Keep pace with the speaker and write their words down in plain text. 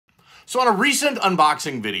So on a recent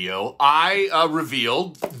unboxing video, I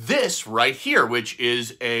revealed this right here, which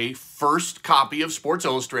is a first copy of Sports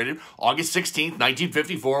Illustrated, August 16th,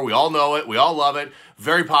 1954. We all know it. We all love it.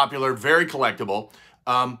 Very popular, very collectible.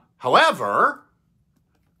 However,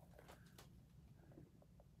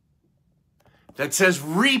 that says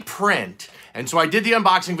reprint. And so I did the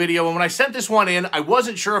unboxing video, and when I sent this one in, I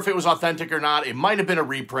wasn't sure if it was authentic or not. It might have been a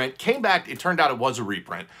reprint. Came back, it turned out it was a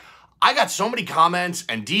reprint. I got so many comments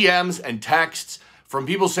and DMs and texts from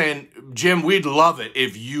people saying, Jim, we'd love it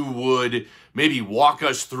if you would maybe walk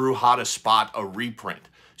us through how to spot a reprint.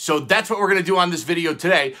 So that's what we're going to do on this video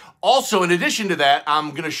today. Also, in addition to that, I'm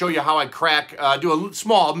going to show you how I crack, do a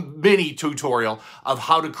small mini tutorial of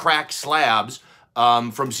how to crack slabs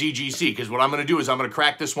from CGC, because what I'm going to do is I'm going to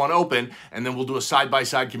crack this one open, and then we'll do a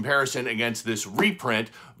side-by-side comparison against this reprint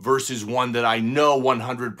versus one that I know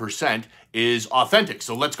 100% is authentic.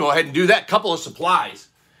 So let's go ahead and do that. Couple of supplies.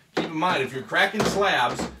 Keep in mind, if you're cracking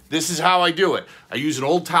slabs, this is how I do it. I use an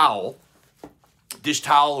old towel, dish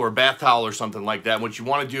towel or bath towel or something like that. And what you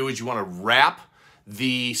want to do is you want to wrap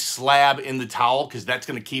the slab in the towel, because that's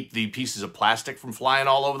going to keep the pieces of plastic from flying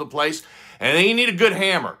all over the place. And then you need a good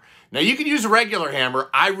hammer. Now, you can use a regular hammer.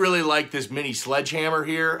 I really like this mini sledgehammer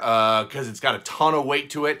here because it's got a ton of weight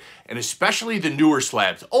to it, and especially the newer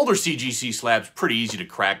slabs. Older CGC slabs, pretty easy to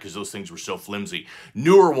crack because those things were so flimsy.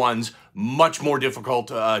 Newer ones, much more difficult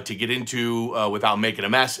to get into without making a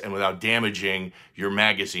mess and without damaging your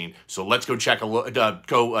magazine. So let's go check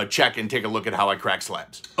check and take a look at how I crack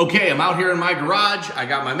slabs. Okay, I'm out here in my garage. I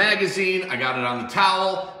got my magazine. I got it on the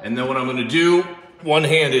towel, and then what I'm going to do,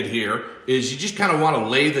 one-handed here, is you just kind of want to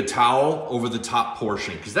lay the towel over the top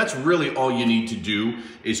portion, because that's really all you need to do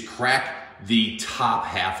is crack the top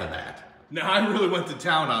half of that. Now, I really went to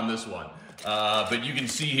town on this one, but you can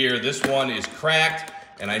see here, this one is cracked,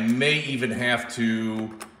 and I may even have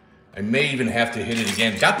to hit it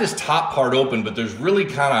again. Got this top part open, but there's really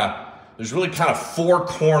kind of four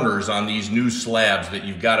corners on these new slabs that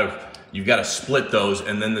you've got to split those,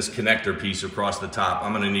 and then this connector piece across the top.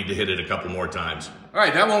 I'm gonna need to hit it a couple more times. All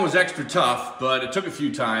right, that one was extra tough, but it took a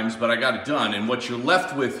few times, but I got it done. And what you're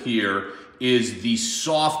left with here is the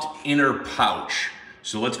soft inner pouch.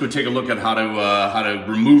 So let's go take a look at how to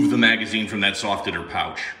remove the magazine from that soft inner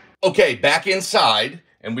pouch. Okay, back inside,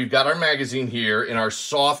 and we've got our magazine here in our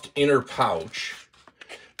soft inner pouch.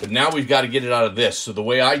 But now we've got to get it out of this. So the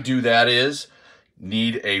way I do that is,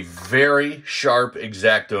 need a very sharp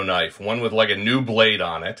X-Acto knife, one with like a new blade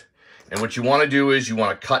on it. And what you want to do is you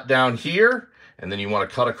want to cut down here, and then you want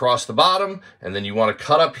to cut across the bottom, and then you want to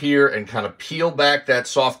cut up here and kind of peel back that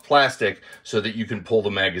soft plastic so that you can pull the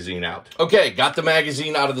magazine out. Okay, got the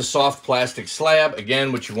magazine out of the soft plastic slab.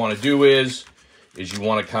 Again, what you want to do is you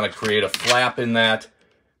want to kind of create a flap in that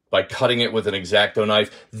by cutting it with an X-Acto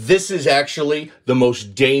knife. This is actually the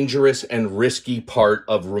most dangerous and risky part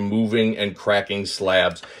of removing and cracking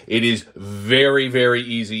slabs. It is very, very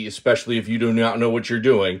easy, especially if you do not know what you're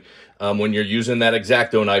doing, when you're using that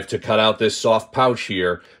X-Acto knife to cut out this soft pouch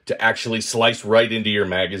here, to actually slice right into your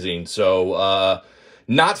magazine. So,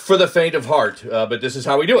 not for the faint of heart, but this is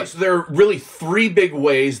how we do it. So there are really three big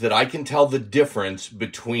ways that I can tell the difference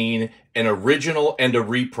between an original and a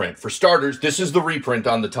reprint. For starters, this is the reprint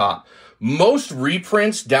on the top. Most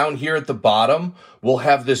reprints down here at the bottom will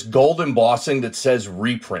have this gold embossing that says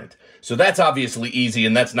reprint. So that's obviously easy,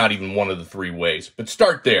 and that's not even one of the three ways, but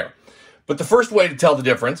start there. But the first way to tell the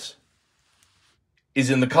difference is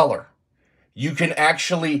in the color. You can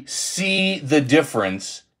actually see the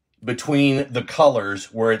difference between the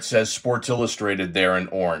colors where it says Sports Illustrated there in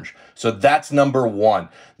orange. So that's number one.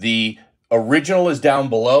 The original is down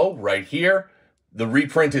below right here. The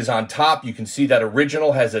reprint is on top. You can see that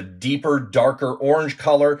original has a deeper, darker orange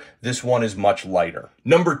color. This one is much lighter.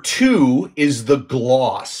 Number two is the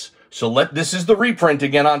gloss. So this is the reprint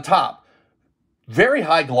again on top. Very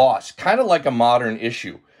high gloss, kind of like a modern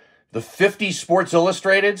issue. The 50 Sports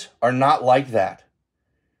Illustrateds are not like that.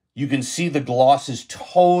 You can see the gloss is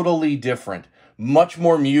totally different, much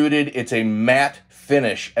more muted. It's a matte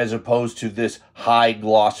finish as opposed to this high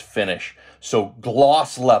gloss finish. So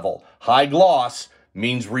gloss level, high gloss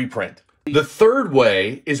means reprint. The third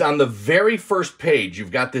way is on the very first page.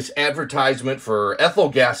 You've got this advertisement for ethyl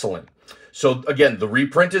gasoline. So again, the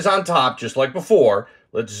reprint is on top, just like before.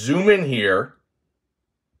 Let's zoom in here,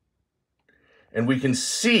 and we can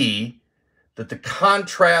see that the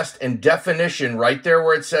contrast and definition right there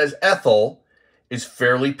where it says ethyl is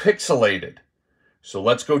fairly pixelated. So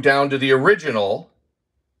let's go down to the original,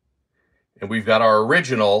 and we've got our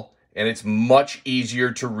original, and it's much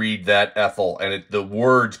easier to read that ethyl, and the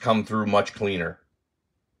words come through much cleaner.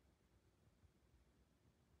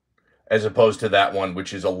 as opposed to that one,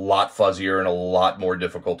 which is a lot fuzzier and a lot more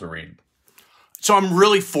difficult to read. So I'm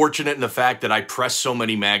really fortunate in the fact that I press so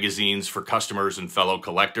many magazines for customers and fellow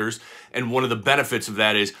collectors. And one of the benefits of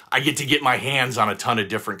that is I get to get my hands on a ton of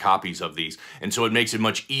different copies of these. And so it makes it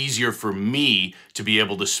much easier for me to be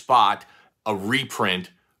able to spot a reprint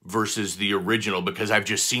versus the original because I've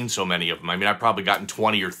just seen so many of them. I mean, I've probably gotten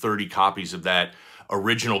 20 or 30 copies of that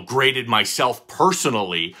original graded myself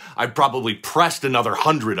personally. I've probably pressed another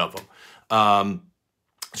 100 of them.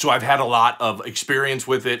 So I've had a lot of experience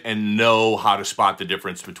with it and know how to spot the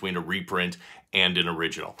difference between a reprint and an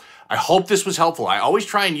original. I hope this was helpful. I always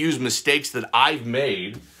try and use mistakes that I've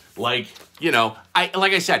made. Like, you know,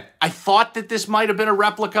 like I said, I thought that this might have been a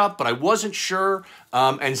replica, but I wasn't sure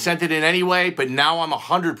and sent it in anyway. But now I'm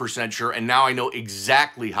 100% sure, and now I know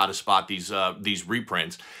exactly how to spot these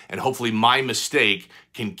reprints. And hopefully my mistake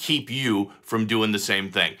can keep you from doing the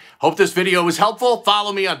same thing. Hope this video was helpful.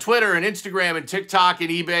 Follow me on Twitter and Instagram and TikTok and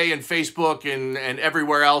eBay and Facebook and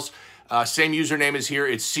everywhere else. Same username is here.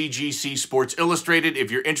 It's CGC Sports Illustrated.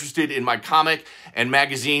 If you're interested in my comic and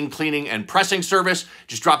magazine cleaning and pressing service,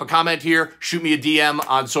 just drop a comment here, shoot me a DM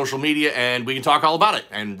on social media, and we can talk all about it.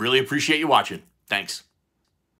 And really appreciate you watching. Thanks.